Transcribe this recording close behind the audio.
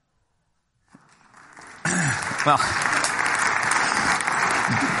Well,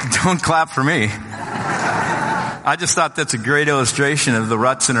 don't clap for me. I just thought that's a great illustration of the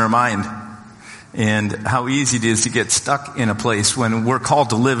ruts in our mind and how easy it is to get stuck in a place when we're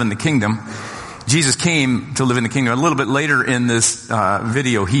called to live in the kingdom. Jesus came to live in the kingdom. A little bit later in this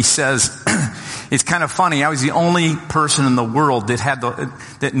video, he says, it's kind of funny, I was the only person in the world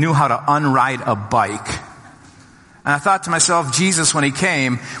that knew how to unride a bike. And I thought to myself, Jesus, when he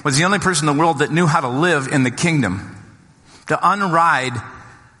came, was the only person in the world that knew how to live in the kingdom. To unride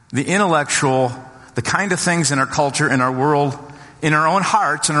the intellectual, the kind of things in our culture, in our world, in our own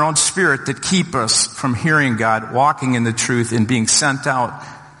hearts, in our own spirit that keep us from hearing God, walking in the truth, and being sent out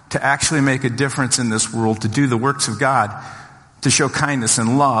to actually make a difference in this world, to do the works of God, to show kindness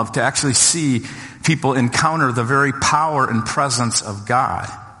and love, to actually see people encounter the very power and presence of God.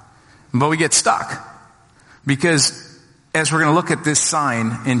 But we get stuck. Because as we're going to look at this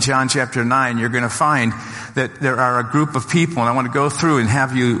sign in John chapter 9, you're going to find that there are a group of people, and I want to go through and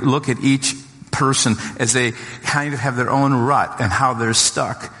have you look at each person as they kind of have their own rut and how they're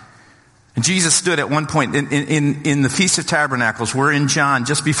stuck. And Jesus stood at one point in the Feast of Tabernacles. We're in John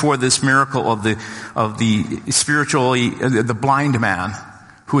just before this miracle of the spiritually, the blind man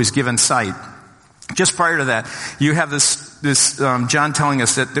who is given sight. Just prior to that, you have this John telling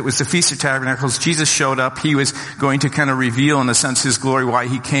us that it was the Feast of Tabernacles. Jesus showed up. He was going to kind of reveal, in a sense, his glory, why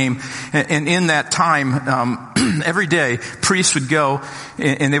he came. And in that time, every day, priests would go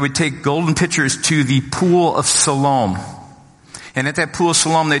and they would take golden pitchers to the pool of Siloam. And at that pool of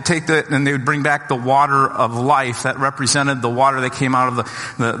Siloam, they'd take and they would bring back the water of life that represented the water that came out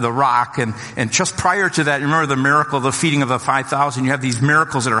of the rock. And just prior to that, you remember the miracle of the feeding of the 5,000. You have these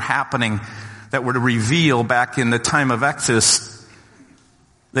miracles that are happening that were to reveal back in the time of Exodus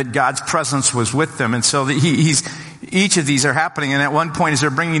that God's presence was with them. And so each of these are happening. And at one point, as they're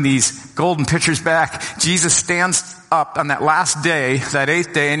bringing these golden pitchers back, Jesus stands up on that last day, that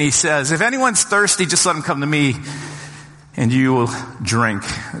 8th day, and he says, if anyone's thirsty, just let him come to me and you will drink.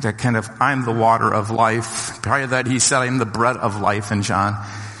 That kind of, I'm the water of life. Prior to that, he said, I am the bread of life in John.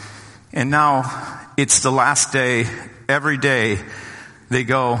 And now it's the last day. Every day they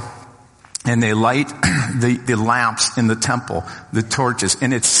go and they light the lamps in the temple, the torches,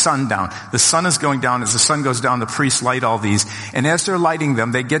 and it's sundown. The sun is going down. As the sun goes down, the priests light all these. And as they're lighting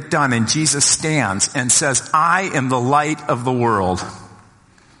them, they get done, and Jesus stands and says, I am the light of the world.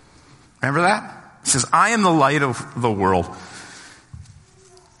 Remember that? He says, I am the light of the world.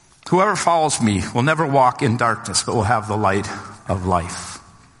 Whoever follows me will never walk in darkness, but will have the light of life.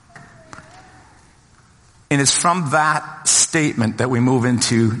 And it's from that statement that we move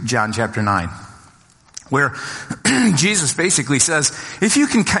into John chapter 9, where Jesus basically says, if you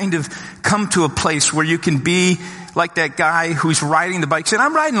can kind of come to a place where you can be like that guy who's riding the bike, saying,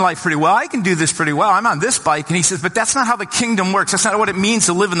 I'm riding life pretty well, I can do this pretty well, I'm on this bike. And he says, but that's not how the kingdom works. That's not what it means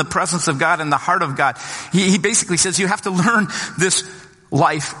to live in the presence of God and the heart of God. He basically says you have to learn this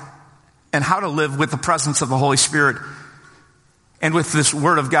life and how to live with the presence of the Holy Spirit and with this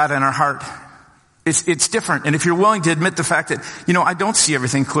word of God in our heart. It's different. And if you're willing to admit the fact that, I don't see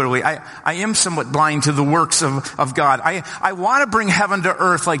everything clearly. I am somewhat blind to the works of God. I want to bring heaven to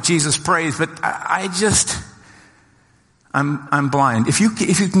earth like Jesus prays, but I'm blind. If you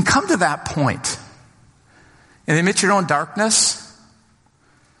can come to that point and admit your own darkness,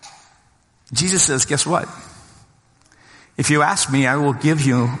 Jesus says, guess what? If you ask me, I will give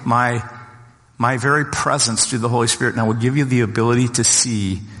you my very presence through the Holy Spirit, and I will give you the ability to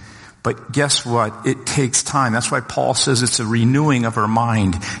see. But guess what? It takes time. That's why Paul says it's a renewing of our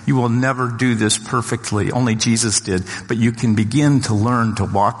mind. You will never do this perfectly. Only Jesus did. But you can begin to learn to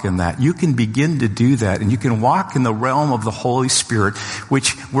walk in that. You can begin to do that. And you can walk in the realm of the Holy Spirit,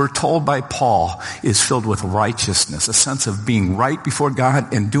 which we're told by Paul is filled with righteousness, a sense of being right before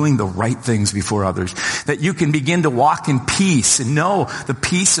God and doing the right things before others. That you can begin to walk in peace and know the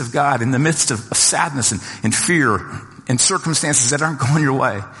peace of God in the midst of sadness and fear and circumstances that aren't going your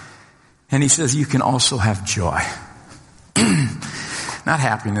way. And he says you can also have joy. Not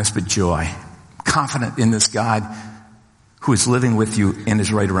happiness, but joy. Confident in this God who is living with you and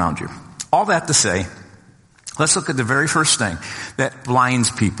is right around you. All that to say, let's look at the very first thing that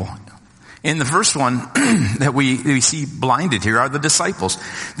blinds people. In the first one that we see blinded here are the disciples.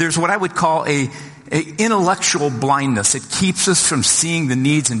 There's what I would call a intellectual blindness. It keeps us from seeing the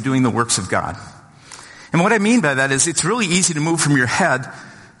needs and doing the works of God. And what I mean by that is it's really easy to move from your head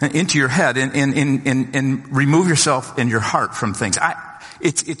into your head and remove yourself and your heart from things.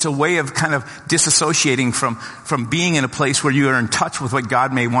 It's a way of kind of disassociating from being in a place where you are in touch with what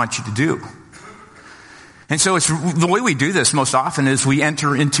God may want you to do. And so the way we do this most often is we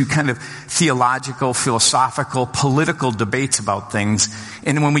enter into kind of theological, philosophical, political debates about things.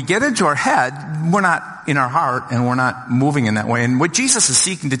 And when we get into our head, we're not in our heart and we're not moving in that way. And what Jesus is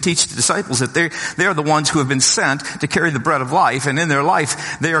seeking to teach the disciples is that they are the ones who have been sent to carry the bread of life. And in their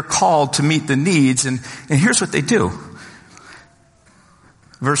life, they are called to meet the needs. And here's what they do.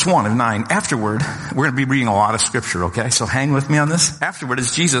 Verse 1 of 9, afterward, we're going to be reading a lot of scripture, okay? So hang with me on this. Afterward,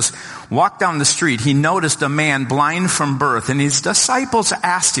 as Jesus walked down the street, he noticed a man blind from birth, and his disciples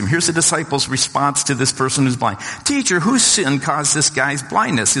asked him, here's the disciples' response to this person who's blind. Teacher, whose sin caused this guy's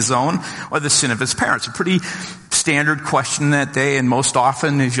blindness, his own or the sin of his parents? A pretty standard question that day, and most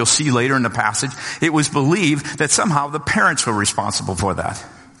often, as you'll see later in the passage, it was believed that somehow the parents were responsible for that.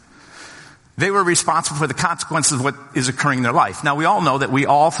 They were responsible for the consequences of what is occurring in their life. Now, we all know that we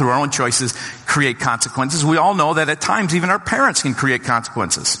all, through our own choices, create consequences. We all know that at times even our parents can create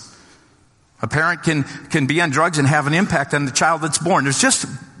consequences. A parent can be on drugs and have an impact on the child that's born. There's just,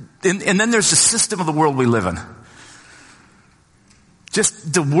 and then there's the system of the world we live in.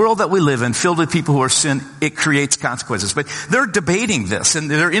 Just the world that we live in, filled with people who are sin, it creates consequences. But they're debating this, and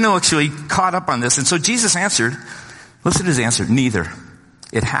they're intellectually caught up on this. And so Jesus answered, listen to his answer, neither.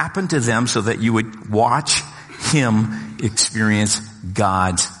 It happened to them so that you would watch him experience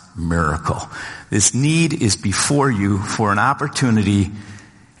God's miracle. This need is before you for an opportunity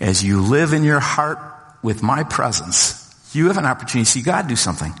as you live in your heart with my presence. You have an opportunity to see God do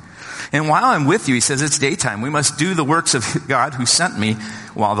something. And while I'm with you, he says, it's daytime. We must do the works of God who sent me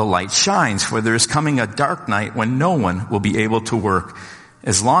while the light shines. For there is coming a dark night when no one will be able to work.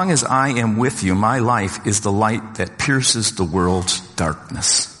 As long as I am with you, my life is the light that pierces the world's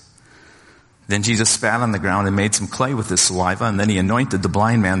darkness. Then Jesus spat on the ground and made some clay with his saliva, and then he anointed the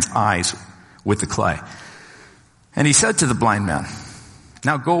blind man's eyes with the clay. And he said to the blind man,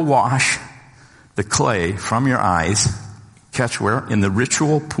 now go wash the clay from your eyes, catch where? In the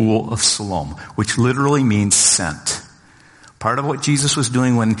ritual pool of Siloam, which literally means sent. Part of what Jesus was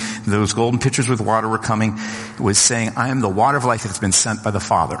doing when those golden pitchers with water were coming was saying, I am the water of life that's been sent by the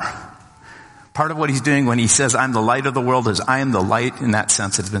Father. Part of what he's doing when he says, I'm the light of the world, is I am the light in that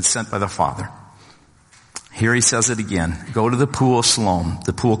sense that's been sent by the Father. Here he says it again. Go to the pool of Siloam,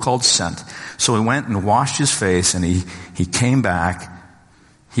 the pool called Sent. So he went and washed his face, and he came back.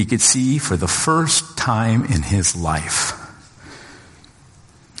 He could see for the first time in his life.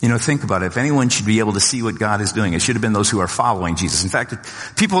 You know, think about it. If anyone should be able to see what God is doing, it should have been those who are following Jesus. In fact,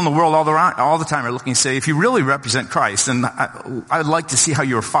 people in the world all the time are looking and say, if you really represent Christ, then I'd like to see how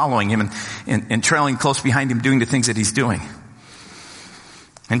you're following him and trailing close behind him, doing the things that he's doing.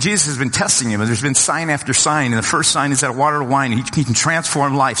 And Jesus has been testing him, and there's been sign after sign. And the first sign is that water to wine. He can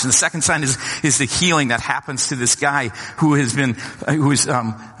transform lives. And the second sign is the healing that happens to this guy who is the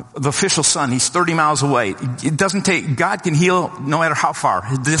official son. He's 30 miles away. It doesn't take, God can heal no matter how far.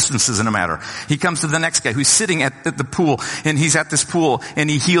 His distance isn't a matter. He comes to the next guy who's sitting at the pool, and he's at this pool, and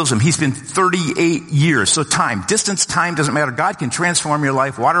he heals him. He's been 38 years. So distance, time doesn't matter. God can transform your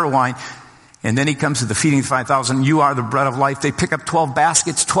life, water to wine. And then he comes to the feeding of 5,000. You are the bread of life. They pick up 12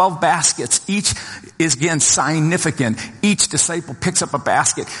 baskets. 12 baskets. Each is, again, significant. Each disciple picks up a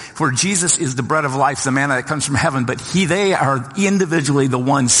basket. For Jesus is the bread of life, the manna that comes from heaven. But they are individually the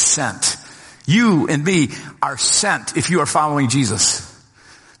ones sent. You and me are sent, if you are following Jesus,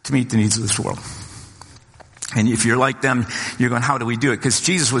 to meet the needs of this world. And if you're like them, you're going, how do we do it? Because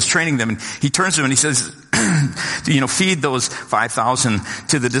Jesus was training them, and he turns to them and he says, feed those 5,000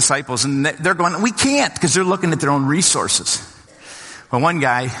 to the disciples. And they're going, we can't, because they're looking at their own resources. Well, one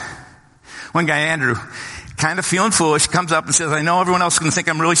guy, Andrew, kind of feeling foolish, comes up and says, I know everyone else is going to think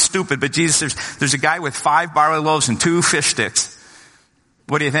I'm really stupid, but Jesus, there's a guy with 5 barley loaves and 2 fish sticks.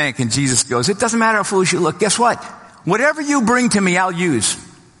 What do you think? And Jesus goes, it doesn't matter how foolish you look. Guess what? Whatever you bring to me, I'll use.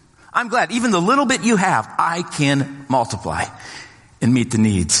 I'm glad. Even the little bit you have, I can multiply and meet the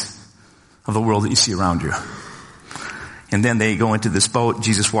needs of the world that you see around you. And then they go into this boat.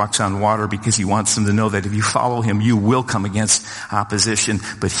 Jesus walks on water because he wants them to know that if you follow him, you will come against opposition,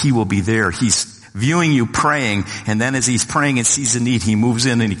 but he will be there. He's viewing you praying, and then as he's praying and sees the need, he moves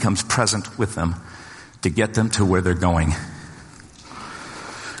in and he comes present with them to get them to where they're going.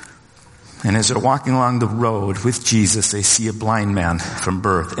 And as they're walking along the road with Jesus, they see a blind man from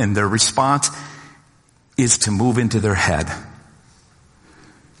birth, and their response is to move into their head,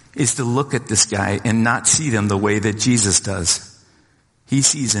 is to look at this guy and not see them the way that Jesus does. He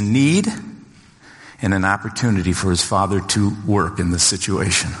sees a need and an opportunity for his Father to work in this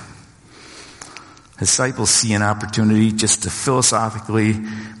situation. Disciples see an opportunity just to philosophically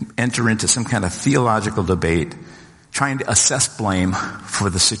enter into some kind of theological debate, trying to assess blame for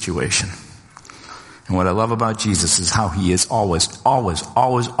the situation. And what I love about Jesus is how he is always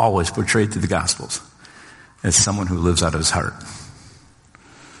portrayed through the Gospels as someone who lives out of his heart.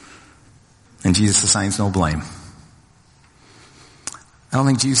 And Jesus assigns no blame. I don't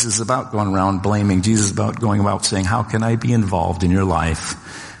think Jesus is about going around blaming. Jesus is about going about saying, how can I be involved in your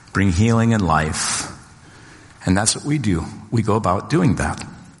life? Bring healing and life. And that's what we do. We go about doing that.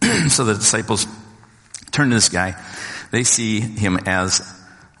 So the disciples turn to this guy. They see him as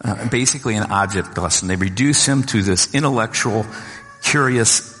basically an object lesson. They reduce him to this intellectual,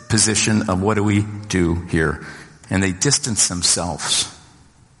 curious position of what do we do here? And they distance themselves.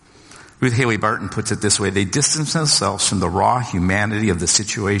 Ruth Haley Barton puts it this way: they distance themselves from the raw humanity of the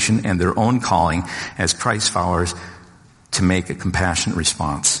situation and their own calling as Christ followers to make a compassionate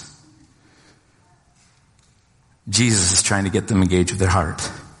response. Jesus is trying to get them engaged with their heart,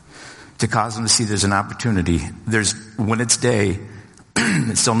 to cause them to see there's an opportunity. When it's day,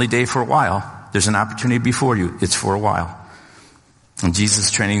 it's only day for a while. There's an opportunity before you. It's for a while. And Jesus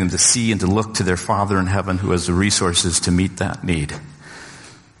is training them to see and to look to their Father in heaven who has the resources to meet that need.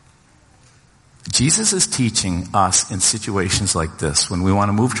 Jesus is teaching us in situations like this, when we want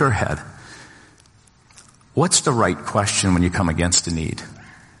to move to our head, what's the right question when you come against a need?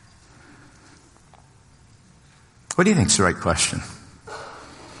 What do you think is the right question?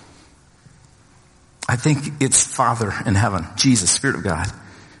 I think it's Father in heaven, Jesus, Spirit of God.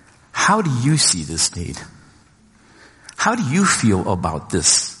 How do you see this need? How do you feel about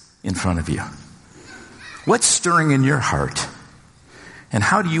this in front of you? What's stirring in your heart? And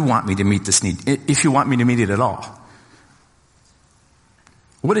how do you want me to meet this need, if you want me to meet it at all?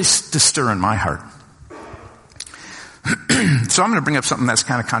 What is to stir in my heart? So I'm going to bring up something that's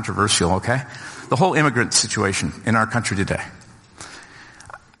kind of controversial, okay? The whole immigrant situation in our country today.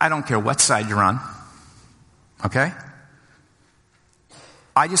 I don't care what side you're on, okay?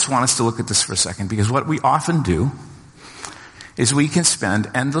 I just want us to look at this for a second, because what we often do is we can spend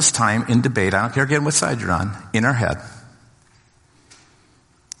endless time in debate, I don't care again what side you're on, in our head.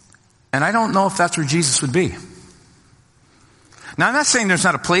 And I don't know if that's where Jesus would be. Now, I'm not saying there's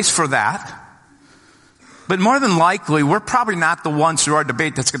not a place for that, but more than likely, we're probably not the ones through our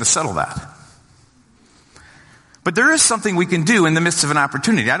debate that's going to settle that. But there is something we can do in the midst of an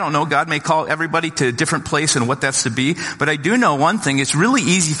opportunity. I don't know, God may call everybody to a different place and what that's to be, but I do know one thing: it's really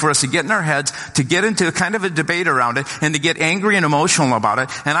easy for us to get in our heads, to get into a kind of a debate around it, and to get angry and emotional about it.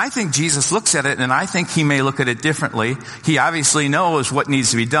 And I think Jesus looks at it, and I think he may look at it differently. He obviously knows what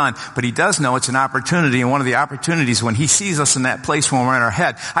needs to be done, but he does know it's an opportunity, and one of the opportunities, when he sees us in that place when we're in our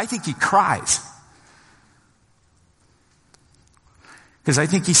head, I think he cries. Because I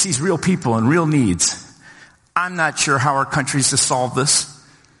think he sees real people and real needs. I'm not sure how our country's to solve this.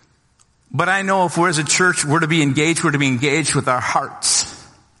 But I know if we're as a church, we're to be engaged with our hearts.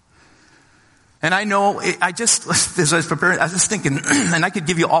 And I know, as I was preparing, I was just thinking, and I could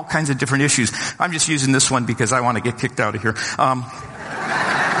give you all kinds of different issues. I'm just using this one because I want to get kicked out of here.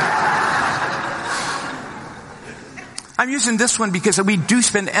 I'm using this one because we do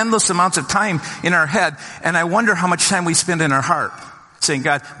spend endless amounts of time in our head, and I wonder how much time we spend in our heart. Saying,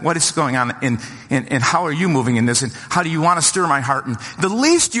 God, what is going on, and how are you moving in this, and how do you want to stir my heart? And the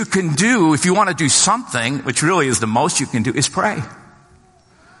least you can do, if you want to do something, which really is the most you can do, is pray.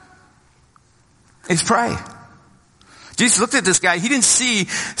 Is pray. Jesus looked at this guy. He didn't see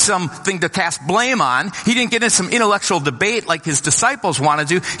something to cast blame on. He didn't get into some intellectual debate like his disciples want to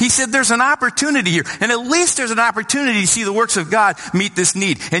do. He said there's an opportunity here. And at least there's an opportunity to see the works of God meet this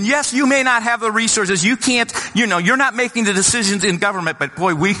need. And yes, you may not have the resources. You can't, you're not making the decisions in government. But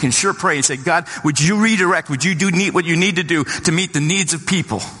boy, we can sure pray and say, God, would you redirect? Would you do what you need to do to meet the needs of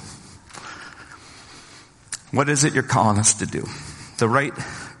people? What is it you're calling us to do? The right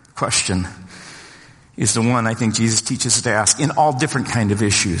question is the one I think Jesus teaches us to ask in all different kind of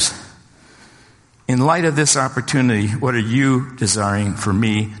issues. In light of this opportunity, what are you desiring for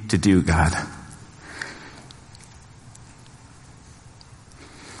me to do, God?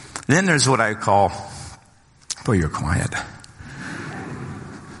 Then there's what I call, boy, you're quiet.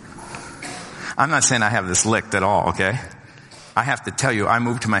 I'm not saying I have this licked at all, okay? I have to tell you, I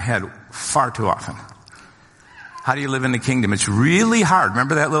move to my head far too often. How do you live in the kingdom? It's really hard.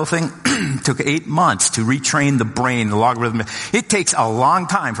 Remember that little thing? It took 8 months to retrain the brain, the logarithm. It takes a long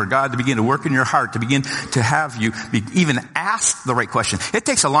time for God to begin to work in your heart, to begin to have you even ask the right question. It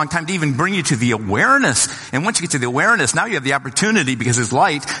takes a long time to even bring you to the awareness. And once you get to the awareness, now you have the opportunity, because it's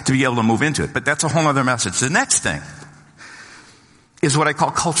light, to be able to move into it. But that's a whole other message. The next thing is what I call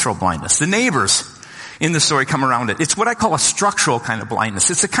cultural blindness. The neighbors in the story come around it. It's what I call a structural kind of blindness.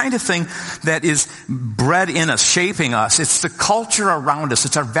 It's the kind of thing that is bred in us, shaping us. It's the culture around us.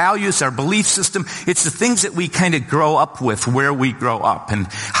 It's our values, our belief system. It's the things that we kind of grow up with, where we grow up, and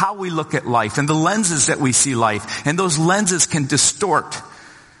how we look at life, and the lenses that we see life. And those lenses can distort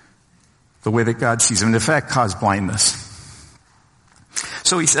the way that God sees them, and in fact cause blindness.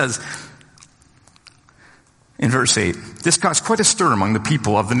 So he says, in verse 8, this caused quite a stir among the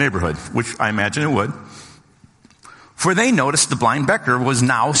people of the neighborhood, which I imagine it would. For they noticed the blind beggar was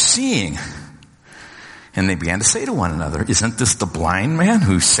now seeing. And they began to say to one another, isn't this the blind man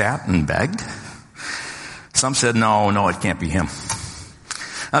who sat and begged? Some said, no, it can't be him.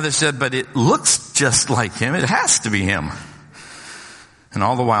 Others said, but it looks just like him. It has to be him. And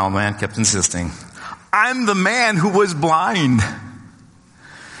all the while, the man kept insisting, I'm the man who was blind.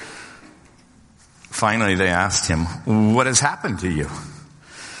 Finally, they asked him, what has happened to you?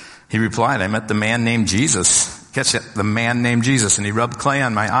 He replied, I met the man named Jesus. Catch it, the man named Jesus. And he rubbed clay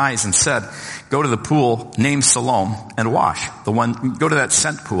on my eyes and said, go to the pool named Siloam and wash. Go to that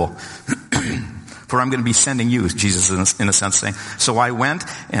sent pool. For I'm going to be sending you, Jesus in a sense saying. So I went,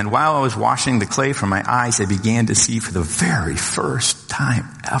 and while I was washing the clay from my eyes, I began to see for the very first time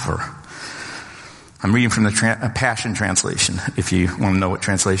ever. I'm reading from the Passion Translation, if you want to know what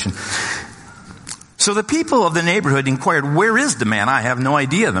translation. So the people of the neighborhood inquired, where is the man? I have no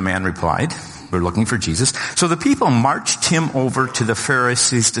idea, the man replied. We're looking for Jesus. So the people marched him over to the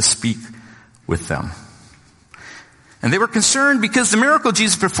Pharisees to speak with them. And they were concerned because the miracle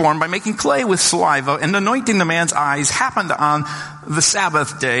Jesus performed by making clay with saliva and anointing the man's eyes happened on the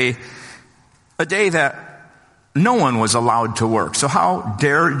Sabbath day, a day that no one was allowed to work. So how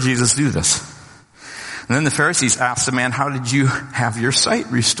dare Jesus do this? And then the Pharisees asked the man, how did you have your sight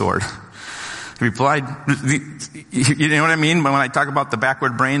restored? He replied, you know what I mean? When I talk about the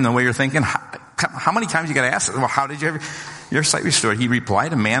backward brain, the way you're thinking, how many times you got to ask, well, how did you have your sight restored? He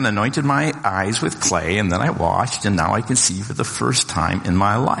replied, a man anointed my eyes with clay, and then I washed, and now I can see for the first time in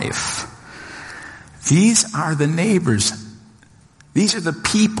my life. These are the neighbors. These are the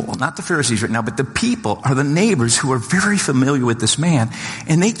people, not the Pharisees right now, but the people are the neighbors who are very familiar with this man,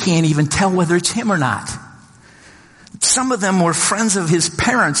 and they can't even tell whether it's him or not. Some of them were friends of his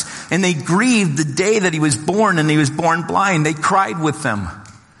parents, and they grieved the day that he was born, and he was born blind. They cried with them.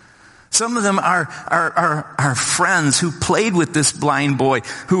 Some of them are friends who played with this blind boy,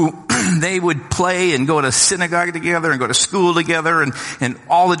 who they would play and go to synagogue together and go to school together, and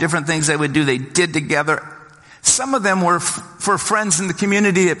all the different things they would do, they did together. Some of them were for friends in the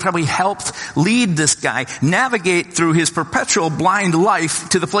community that probably helped lead this guy navigate through his perpetual blind life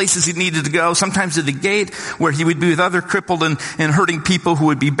to the places he needed to go, sometimes to the gate where he would be with other crippled and hurting people who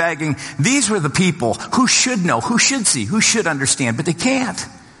would be begging. These were the people who should know, who should see, who should understand, but they can't.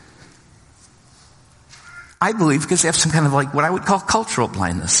 I believe because they have some kind of like what I would call cultural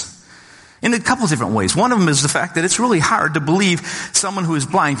blindness. In a couple of different ways. One of them is the fact that it's really hard to believe someone who is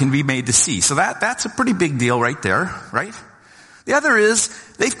blind can be made to see. So that's a pretty big deal right there, right? The other is,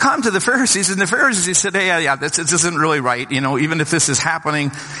 they've come to the Pharisees, and the Pharisees said, hey, this isn't really right. You know, even if this is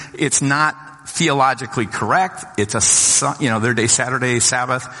happening, it's not theologically correct. It's their day, Saturday,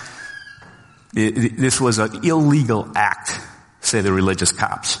 Sabbath. This was an illegal act, say the religious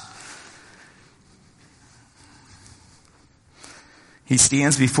cops. He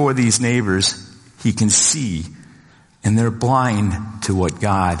stands before these neighbors, he can see, and they're blind to what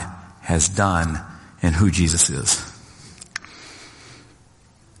God has done and who Jesus is.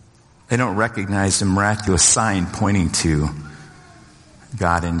 They don't recognize the miraculous sign pointing to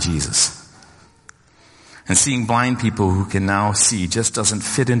God and Jesus. And seeing blind people who can now see just doesn't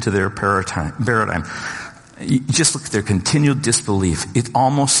fit into their paradigm. You just look at their continual disbelief. It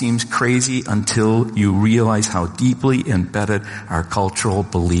almost seems crazy until you realize how deeply embedded our cultural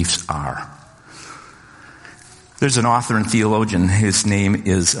beliefs are. There's an author and theologian, his name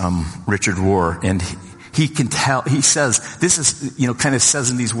is Richard Rohr, and he can tell, he says, this is, kind of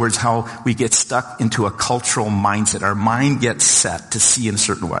says in these words how we get stuck into a cultural mindset. Our mind gets set to see in a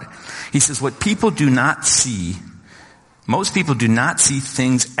certain way. He says, what people do not see, most people do not see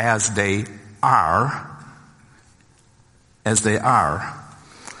things as they are.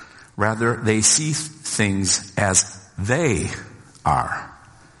 Rather, they see things as they are.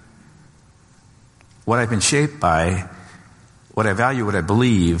 What I've been shaped by, what I value, what I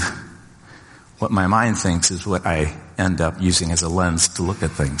believe, what my mind thinks is what I end up using as a lens to look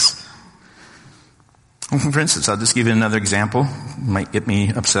at things. For instance, I'll just give you another example. Might get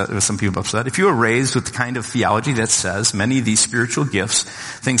me upset, or some people upset. If you were raised with the kind of theology that says many of these spiritual gifts,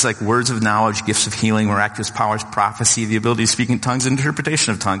 things like words of knowledge, gifts of healing, miraculous powers, prophecy, the ability to speak in tongues,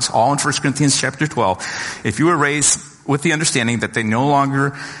 interpretation of tongues, all in 1 Corinthians chapter 12. If you were raised with the understanding that they no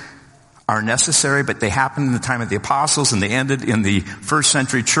longer are necessary, but they happened in the time of the apostles and they ended in the first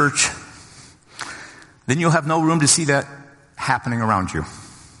century church, then you'll have no room to see that happening around you.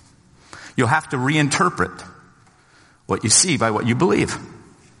 You'll have to reinterpret what you see by what you believe.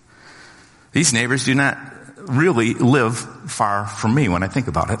 These neighbors do not really live far from me when I think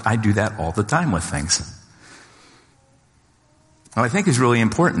about it. I do that all the time with things. What I think is really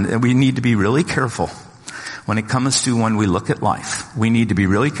important, and we need to be really careful when it comes to when we look at life. We need to be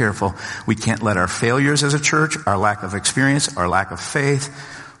really careful. We can't let our failures as a church, our lack of experience, our lack of faith,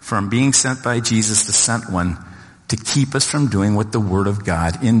 from being sent by Jesus, the sent one, to keep us from doing what the Word of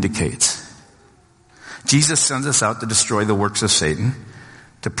God indicates. Jesus sends us out to destroy the works of Satan,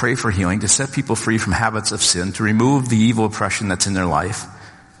 to pray for healing, to set people free from habits of sin, to remove the evil oppression that's in their life.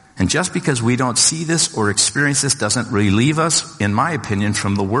 And just because we don't see this or experience this doesn't relieve us, in my opinion,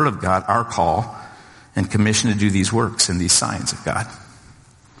 from the Word of God, our call and commission to do these works and these signs of God.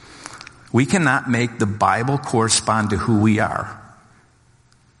 We cannot make the Bible correspond to who we are.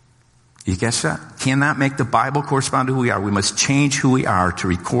 You catch that? Cannot make the Bible correspond to who we are. We must change who we are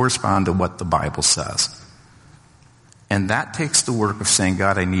to correspond to what the Bible says. And that takes the work of saying,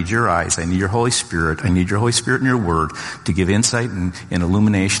 God, I need your eyes. I need your Holy Spirit. I need your Holy Spirit and your Word to give insight and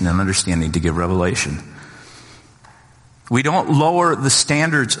illumination and understanding, to give revelation. We don't lower the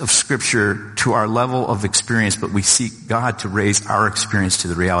standards of Scripture to our level of experience, but we seek God to raise our experience to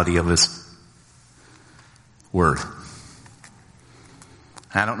the reality of His Word.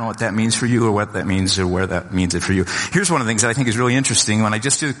 I don't know what that means for you or what that means or where that means it for you. Here's one of the things that I think is really interesting. When I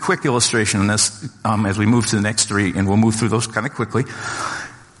just did a quick illustration on this, as we move to the next three, and we'll move through those kind of quickly.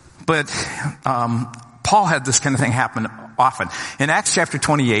 But Paul had this kind of thing happen often. In Acts chapter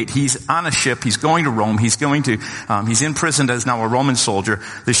 28, he's on a ship. He's going to Rome. He's imprisoned as now a Roman soldier.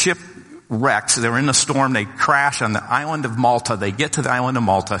 The ship wrecks. They're in a storm. They crash on the island of Malta. They get to the island of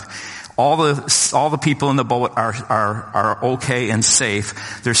Malta. All the people in the boat are okay and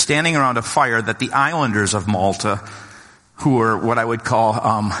safe. They're standing around a fire that the islanders of Malta, who are what I would call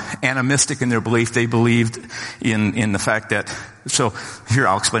animistic in their belief, they believed in the fact that, so here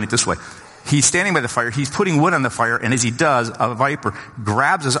I'll explain it this way. He's standing by the fire, he's putting wood on the fire, and as he does, a viper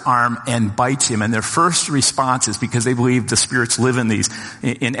grabs his arm and bites him. And their first response is, because they believe the spirits live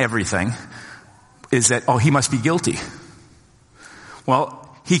in everything, is that, oh, he must be guilty. Well,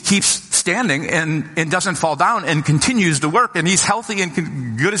 he keeps standing and doesn't fall down and continues to work, and he's healthy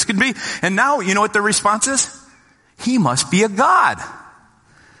and good as can be. And now, you know what their response is? He must be a god.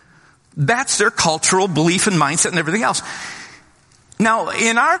 That's their cultural belief and mindset and everything else. Now,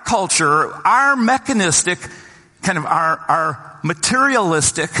 in our culture, our mechanistic, kind of our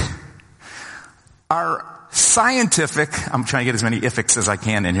materialistic, our scientific, I'm trying to get as many ifics as I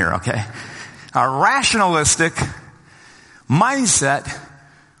can in here, okay? Our rationalistic mindset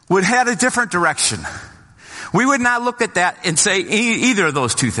would head a different direction. We would not look at that and say either of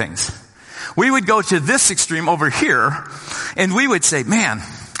those two things. We would go to this extreme over here, and we would say, man,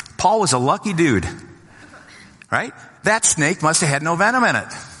 Paul was a lucky dude, right? That snake must have had no venom in it.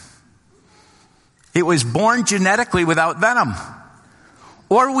 It was born genetically without venom.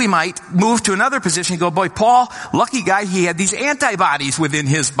 Or we might move to another position and go, boy, Paul, lucky guy, he had these antibodies within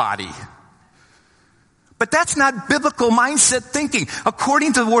his body. But that's not biblical mindset thinking.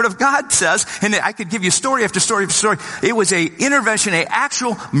 According to the Word of God says, and I could give you story after story after story, it was an intervention, an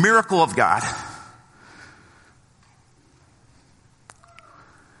actual miracle of God.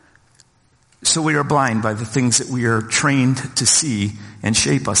 So we are blind by the things that we are trained to see and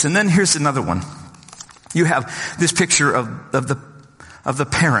shape us. And then here's another one. You have this picture of the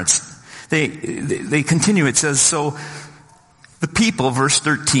parents. They continue. It says, so the people, verse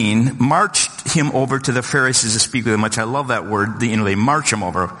 13, marched him over to the Pharisees to speak with him, which I love that word. They march him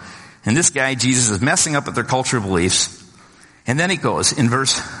over. And this guy, Jesus, is messing up with their cultural beliefs. And then he goes in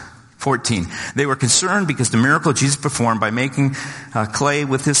verse 14. They were concerned because the miracle Jesus performed by making clay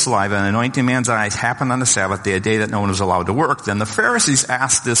with his saliva and anointing man's eyes happened on the Sabbath day, a day that no one was allowed to work. Then the Pharisees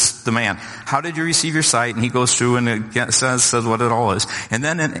asked the man, how did you receive your sight? And he goes through and it says what it all is. And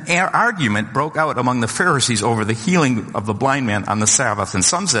then an argument broke out among the Pharisees over the healing of the blind man on the Sabbath. And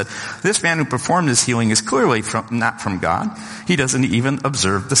some said, this man who performed this healing is clearly not from God. He doesn't even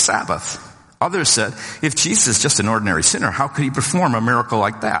observe the Sabbath. Others said, if Jesus is just an ordinary sinner, how could he perform a miracle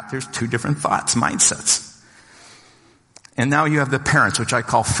like that? There's two different thoughts, mindsets. And now you have the parents, which I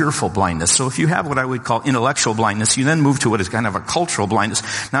call fearful blindness. So if you have what I would call intellectual blindness, you then move to what is kind of a cultural blindness.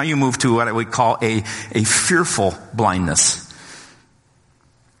 Now you move to what I would call a fearful blindness.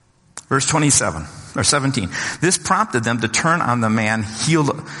 Verse 27, or 17. This prompted them to turn on the man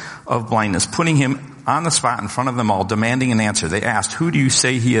healed of blindness, putting him on the spot in front of them all, demanding an answer. They asked, "Who do you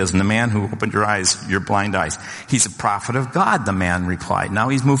say he is?" And the man who opened your blind eyes. "He's a prophet of God," the man replied. Now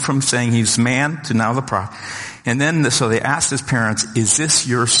he's moved from saying he's man to now the prophet. And then, so they asked his parents, "Is this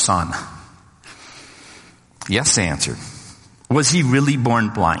your son?" "Yes," they answered. "Was he really born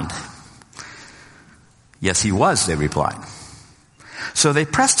blind?" "Yes, he was," they replied. So they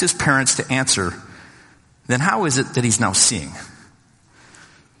pressed his parents to answer, "Then how is it that he's now seeing?"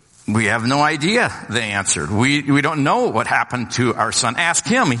 "We have no idea," they answered. We don't know what happened to our son. Ask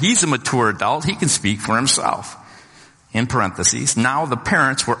him. He's a mature adult. He can speak for himself. In parentheses, now the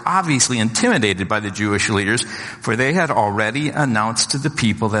parents were obviously intimidated by the Jewish leaders, for they had already announced to the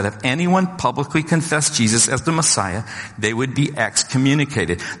people that if anyone publicly confessed Jesus as the Messiah, they would be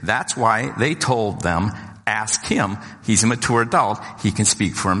excommunicated. That's why they told them, ask him. He's a mature adult. He can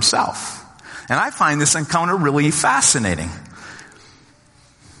speak for himself. And I find this encounter really fascinating.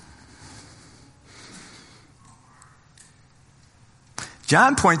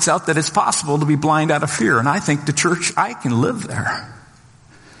 John points out that it's possible to be blind out of fear, and I think the church, I can live there.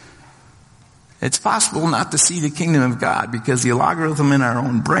 It's possible not to see the kingdom of God because the algorithm in our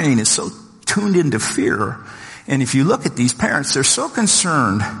own brain is so tuned into fear. And if you look at these parents, they're so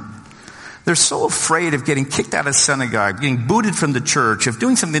concerned. They're so afraid of getting kicked out of synagogue, getting booted from the church, of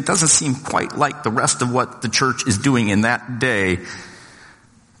doing something that doesn't seem quite like the rest of what the church is doing in that day,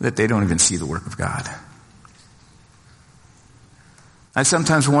 that they don't even see the work of God. I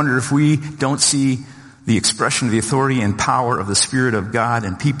sometimes wonder if we don't see the expression of the authority and power of the Spirit of God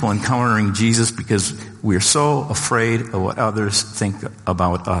and people encountering Jesus because we're so afraid of what others think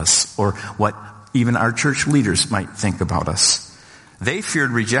about us or what even our church leaders might think about us. They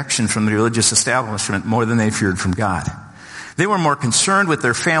feared rejection from the religious establishment more than they feared from God. They were more concerned with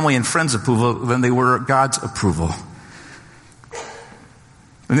their family and friends' approval than they were God's approval.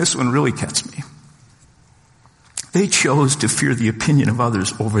 And this one really gets me. They chose to fear the opinion of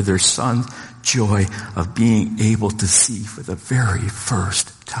others over their son's joy of being able to see for the very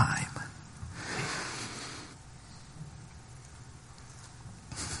first time.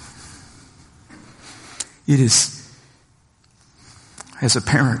 It is, as a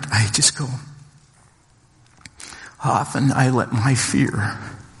parent, I just go, often I let my fear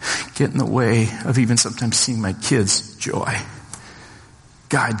get in the way of even sometimes seeing my kids' joy.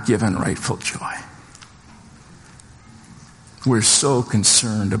 God-given rightful joy. We're so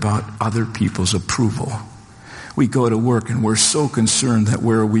concerned about other people's approval. We go to work and we're so concerned that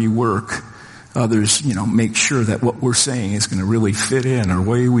where we work, others, make sure that what we're saying is going to really fit in or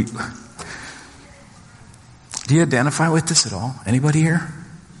way we... Do you identify with this at all? Anybody here?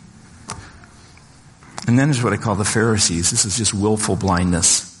 And then there's what I call the Pharisees. This is just willful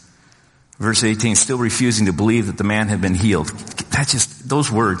blindness. Verse 18, still refusing to believe that the man had been healed. That's just,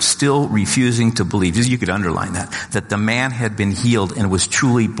 those words, still refusing to believe. You could underline that the man had been healed and was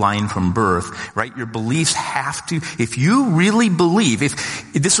truly blind from birth, right? Your beliefs have to, if you really believe,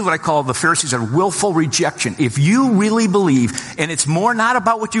 if this is what I call the Pharisees are willful rejection. If you really believe, and it's more not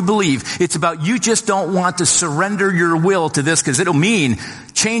about what you believe, it's about you just don't want to surrender your will to this because it'll mean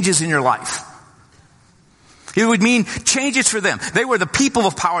changes in your life. It would mean changes for them. They were the people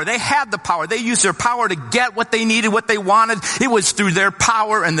of power. They had the power. They used their power to get what they needed, what they wanted. It was through their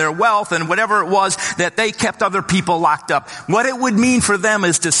power and their wealth and whatever it was that they kept other people locked up. What it would mean for them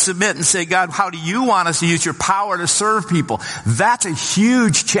is to submit and say, God, how do you want us to use your power to serve people? That's a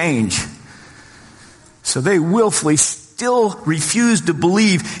huge change. So they willfully still refused to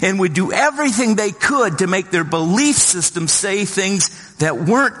believe and would do everything they could to make their belief system say things that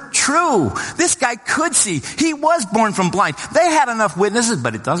weren't true. This guy could see. He was born from blind. They had enough witnesses,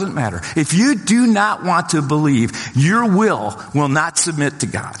 but it doesn't matter. If you do not want to believe, your will not submit to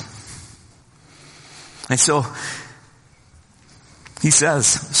God. And so, he says,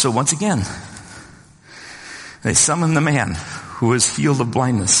 so once again, they summoned the man who was healed of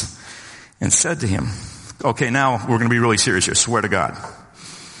blindness and said to him, okay, now we're going to be really serious here. Swear to God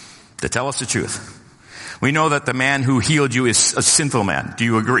to tell us the truth. We know that the man who healed you is a sinful man. Do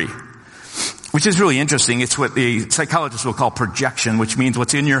you agree? Which is really interesting. It's what the psychologists will call projection, which means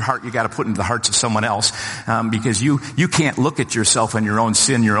what's in your heart you got to put into the hearts of someone else, because you can't look at yourself and your own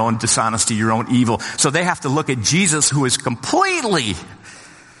sin, your own dishonesty, your own evil. So they have to look at Jesus, who is completely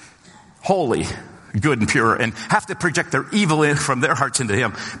holy, good and pure, and have to project their evil from their hearts into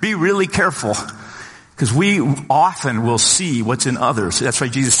him. Be really careful. Because we often will see what's in others. That's why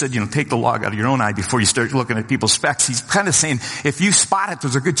Jesus said, take the log out of your own eye before you start looking at people's specks. He's kind of saying, if you spot it,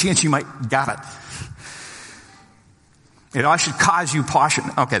 there's a good chance you might got it. It all should cause you caution.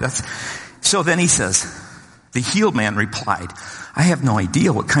 Okay, so then he says, the healed man replied, I have no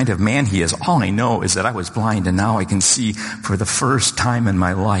idea what kind of man he is. All I know is that I was blind and now I can see for the first time in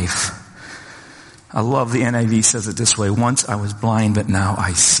my life. I love the NIV says it this way, once I was blind, but now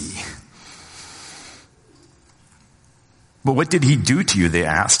I see. But what did he do to you, they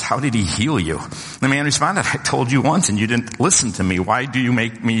asked. How did he heal you? The man responded, I told you once and you didn't listen to me. Why do you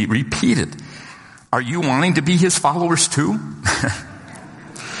make me repeat it? Are you wanting to be his followers too?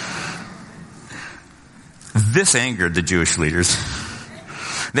 This angered the Jewish leaders.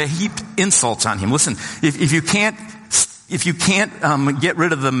 They heaped insults on him. Listen, if you can't get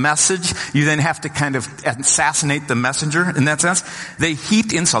rid of the message, you then have to kind of assassinate the messenger in that sense. They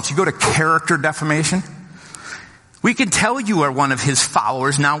heaped insults. You go to character defamation. We can tell you are one of his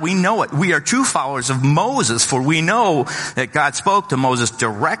followers. Now we know it. We are true followers of Moses, for we know that God spoke to Moses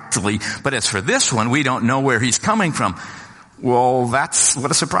directly. But as for this one, we don't know where he's coming from. Well, that's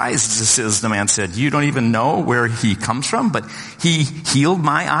what a surprise this is, the man said. You don't even know where he comes from, but he healed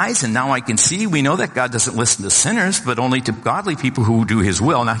my eyes and now I can see. We know that God doesn't listen to sinners, but only to godly people who do his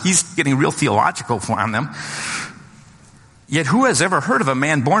will. Now he's getting real theological on them. Yet who has ever heard of a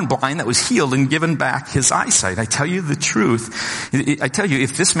man born blind that was healed and given back his eyesight? I tell you the truth. I tell you,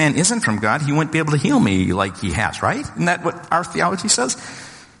 if this man isn't from God, he wouldn't be able to heal me like he has, right? Isn't that what our theology says?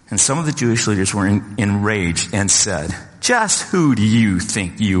 And some of the Jewish leaders were enraged and said, just who do you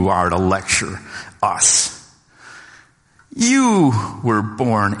think you are to lecture us? You were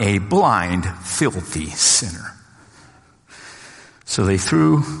born a blind, filthy sinner. So they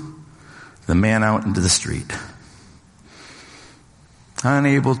threw the man out into the street.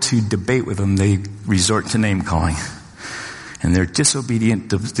 Unable to debate with him, they resort to name calling. And their disobedient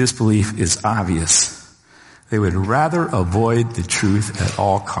disbelief is obvious. They would rather avoid the truth at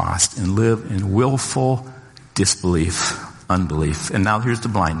all costs and live in willful disbelief, unbelief. And now here's the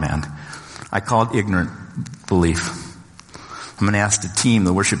blind man. I call it ignorant belief. I'm going to ask the team,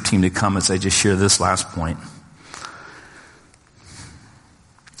 the worship team, to come as I just share this last point.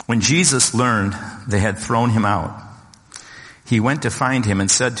 When Jesus learned they had thrown him out, he went to find him and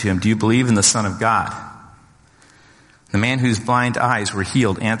said to him, do you believe in the Son of God? The man whose blind eyes were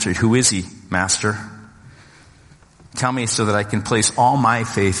healed answered, who is he, Master? Tell me so that I can place all my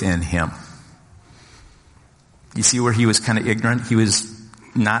faith in him. You see where he was kind of ignorant? He was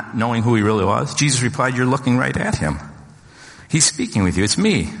not knowing who he really was. Jesus replied, you're looking right at him. He's speaking with you. It's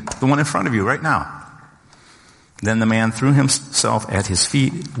me, the one in front of you right now. Then the man threw himself at his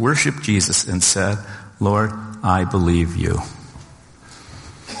feet, worshiped Jesus, and said, Lord, I believe you.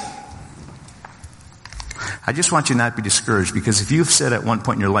 I just want you not to be discouraged, because if you've said at one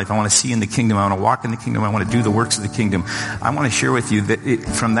point in your life, I want to see in the kingdom, I want to walk in the kingdom, I want to do the works of the kingdom, I want to share with you that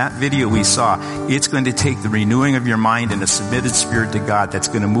from that video we saw, it's going to take the renewing of your mind and a submitted spirit to God that's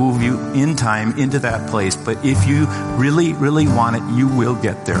going to move you in time into that place. But if you really, really want it, you will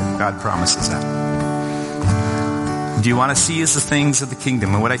get there. God promises that. Do you want to see as the things of the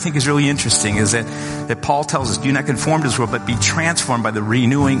kingdom? And what I think is really interesting is that Paul tells us, do not conform to this world, but be transformed by the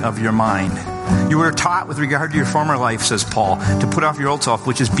renewing of your mind. You were taught with regard to your former life, says Paul, to put off your old self,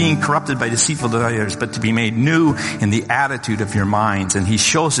 which is being corrupted by deceitful desires, but to be made new in the attitude of your minds. And he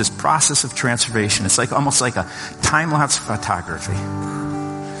shows this process of transformation. It's like almost like a time-lapse photography,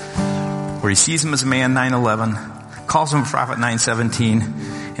 where he sees him as a man, 9:11, calls him a prophet,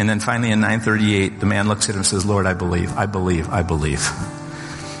 9:17, and then finally in 9:38, the man looks at him and says, Lord, I believe, I believe, I believe.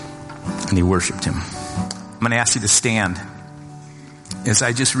 And he worshiped him. I'm going to ask you to stand. As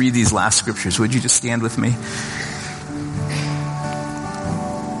I just read these last scriptures, would you just stand with me?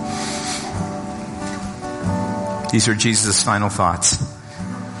 These are Jesus' final thoughts.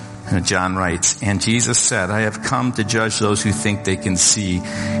 And John writes, and Jesus said, I have come to judge those who think they can see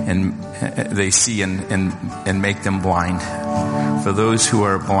and make them blind. For those who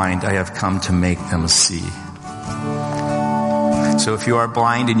are blind, I have come to make them see. So if you are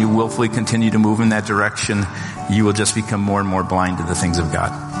blind and you willfully continue to move in that direction, you will just become more and more blind to the things of God.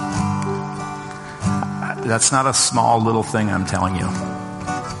 That's not a small little thing I'm telling you.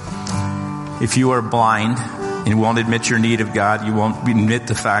 If you are blind and you won't admit your need of God, you won't admit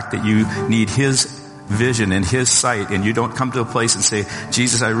the fact that you need His vision and His sight, and you don't come to a place and say,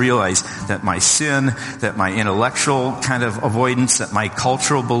 Jesus, I realize that my sin, that my intellectual kind of avoidance, that my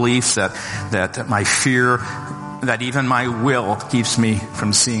cultural beliefs, that my fear, that even my will keeps me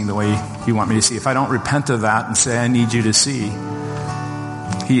from seeing the way you want me to see. If I don't repent of that and say, I need you to see,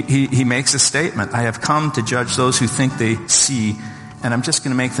 he makes a statement. I have come to judge those who think they see, and I'm just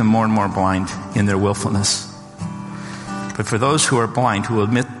going to make them more and more blind in their willfulness. But for those who are blind, who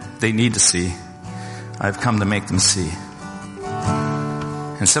admit they need to see, I've come to make them see.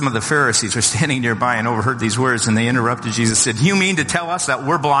 And some of the Pharisees were standing nearby and overheard these words, and they interrupted Jesus and said, "You mean to tell us that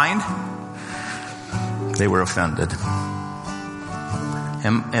we're blind?" They were offended.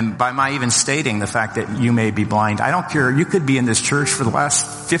 And by my even stating the fact that you may be blind, I don't care. You could be in this church for the last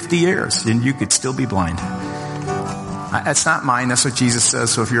 50 years and you could still be blind. That's not mine. That's what Jesus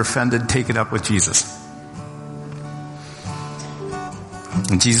says. So if you're offended, take it up with Jesus.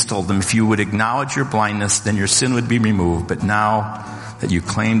 And Jesus told them, if you would acknowledge your blindness, then your sin would be removed. But now that you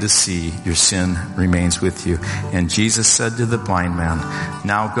claim to see, your sin remains with you. And Jesus said to the blind man,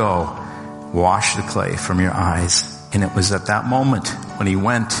 now go, wash the clay from your eyes. And it was at that moment when he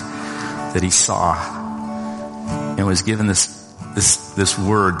went that he saw and was given this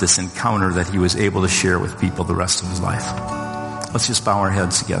word, this encounter that he was able to share with people the rest of his life. Let's just bow our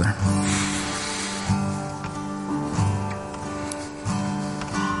heads together.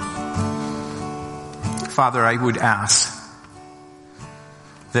 Father, I would ask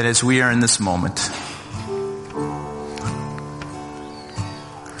that as we are in this moment,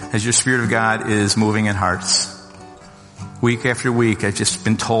 as your Spirit of God is moving in hearts, week after week, I've just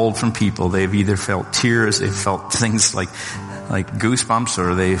been told from people they've either felt tears, they've felt things like goosebumps,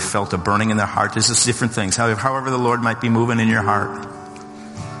 or they felt a burning in their heart. There's just different things. However the Lord might be moving in your heart.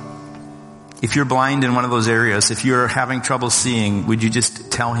 If you're blind in one of those areas, if you're having trouble seeing, would you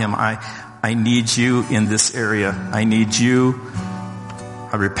just tell him, I need you in this area. I need you.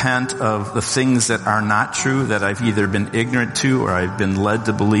 I repent of the things that are not true, that I've either been ignorant to or I've been led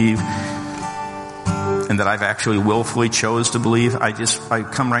to believe, and that I've actually willfully chose to believe. I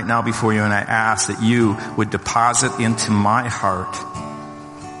come right now before you and I ask that you would deposit into my heart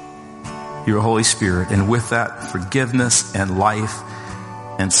your Holy Spirit, and with that forgiveness and life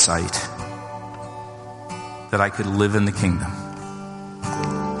and sight, that I could live in the kingdom.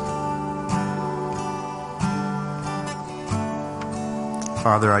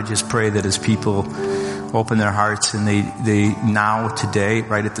 Father, I just pray that as people open their hearts and they now, today,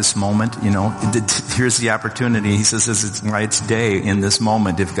 right at this moment, here's the opportunity. He says it's right today, in this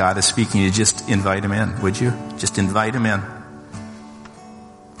moment. If God is speaking, you just invite him in, would you? Just invite him in.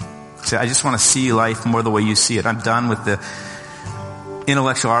 Say, I just want to see life more the way you see it. I'm done with the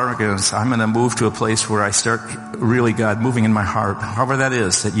intellectual arguments. I'm going to move to a place where I start really, God, moving in my heart. However that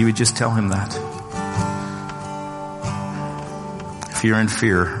is, that you would just tell him that. If you're in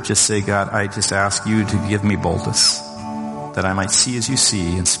fear, just say, God, I just ask you to give me boldness, that I might see as you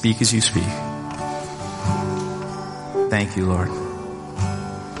see and speak as you speak. Thank you, Lord.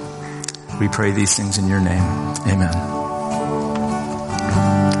 We pray these things in your name. Amen.